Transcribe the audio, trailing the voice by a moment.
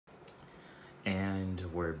And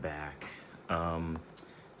we're back.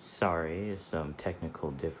 Sorry, some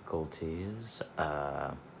technical difficulties.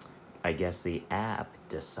 I guess the app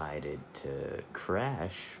decided to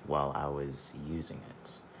crash while I was using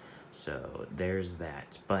it. So there's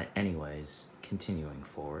that. But anyways, continuing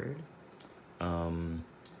forward.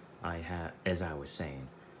 As I was saying,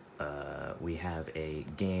 we have a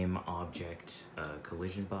game object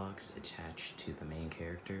collision box attached to the main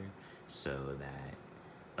character so that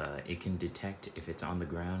it can detect if it's on the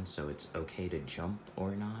ground, so it's okay to jump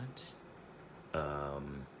or not,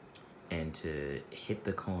 and to hit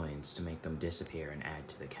the coins to make them disappear and add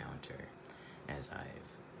to the counter, as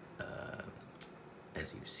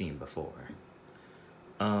you've seen before.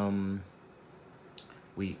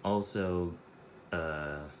 We also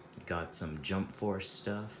got some jump force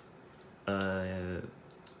stuff.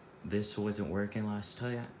 This wasn't working last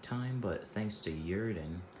time, but thanks to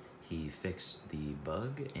Yurden, he fixed the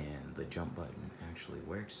bug and the jump button actually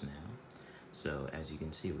works now. So as you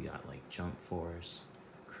can see, we got like jump force,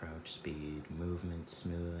 crouch speed, movement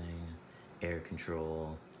smoothing, air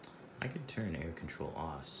control. I could turn air control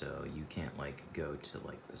off so you can't like go to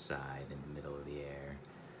like the side in the middle of the air,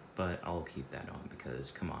 but I'll keep that on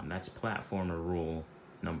because come on, that's platformer rule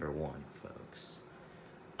number 1, folks.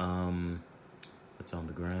 What's on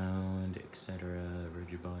the ground, etc.,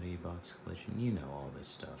 rigid body, box collision, you know all this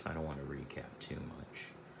stuff. I don't want to recap too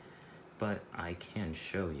much, but I can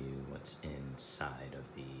show you what's inside of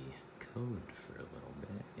the code for a little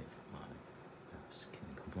bit if my mouse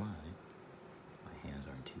can comply. My hands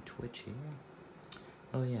aren't too twitchy.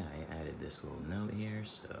 Oh yeah, I added this little note here,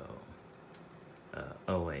 so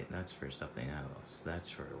oh wait, that's for something else. That's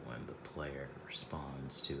for when the player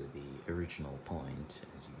responds to the original point,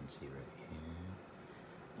 as you can see right here.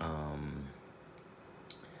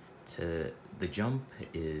 The jump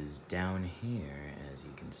is down here, as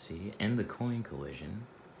you can see, and the coin collision.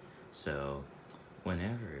 So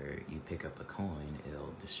whenever you pick up a coin,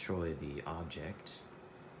 it'll destroy the object.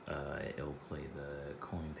 It'll play the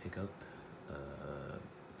coin pickup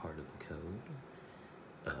part of the code.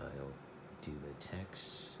 It'll do the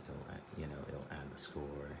text. It'll add the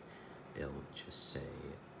score. It'll just say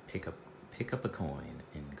pick up a coin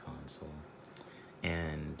in console.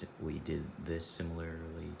 And we did this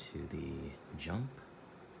similarly to the jump.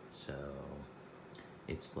 So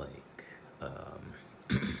it's like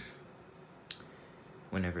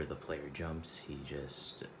whenever the player jumps, he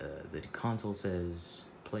just the console says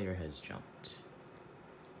player has jumped.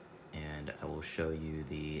 And I will show you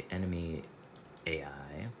the enemy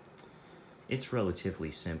AI. It's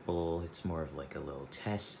relatively simple. It's more of like a little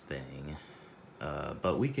test thing,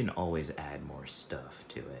 but we can always add more stuff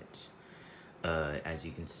to it. As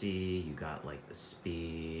you can see, you got like the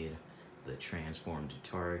speed, the transformed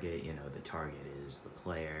target, the target is the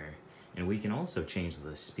player, and we can also change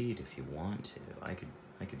the speed if you want to. I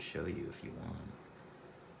could show you if you want.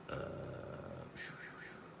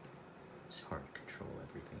 It's hard to control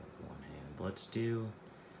everything with one hand. Let's do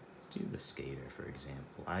the skater, for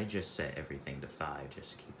example. I just set everything to 5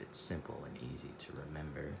 just to keep it simple and easy to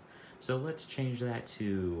remember. So let's change that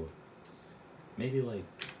to maybe like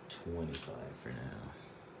 25 for now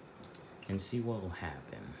and see what will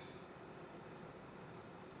happen.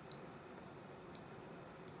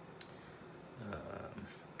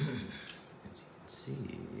 As you can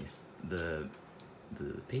see, the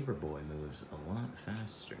Paperboy moves a lot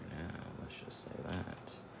faster now, let's just say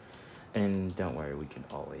that. And don't worry, we can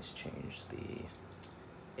always change the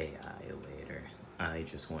AI later. I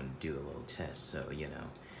just want to do a little test, so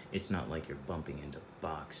it's not like you're bumping into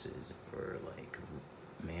boxes or like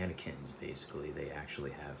mannequins. Basically, they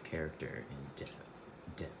actually have character and depth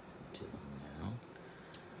to them now.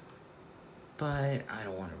 But I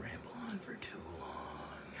don't want to ramble on for too long.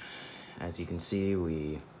 As you can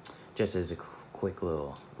see, just as a quick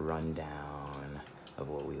little rundown of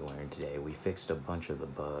what we learned today, we fixed a bunch of the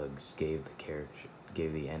bugs, gave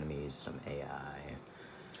the enemies some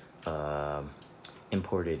AI,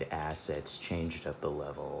 imported assets, changed up the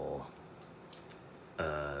level,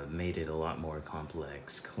 made it a lot more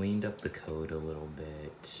complex, cleaned up the code a little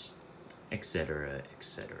bit, etc.,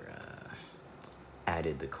 etc.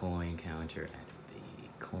 Added the coin counter, added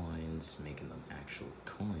the coins, making them actual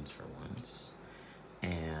coins for once.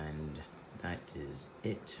 And that is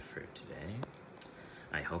it for today.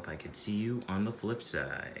 I hope I could see you on the flip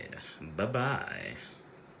side. Bye-bye.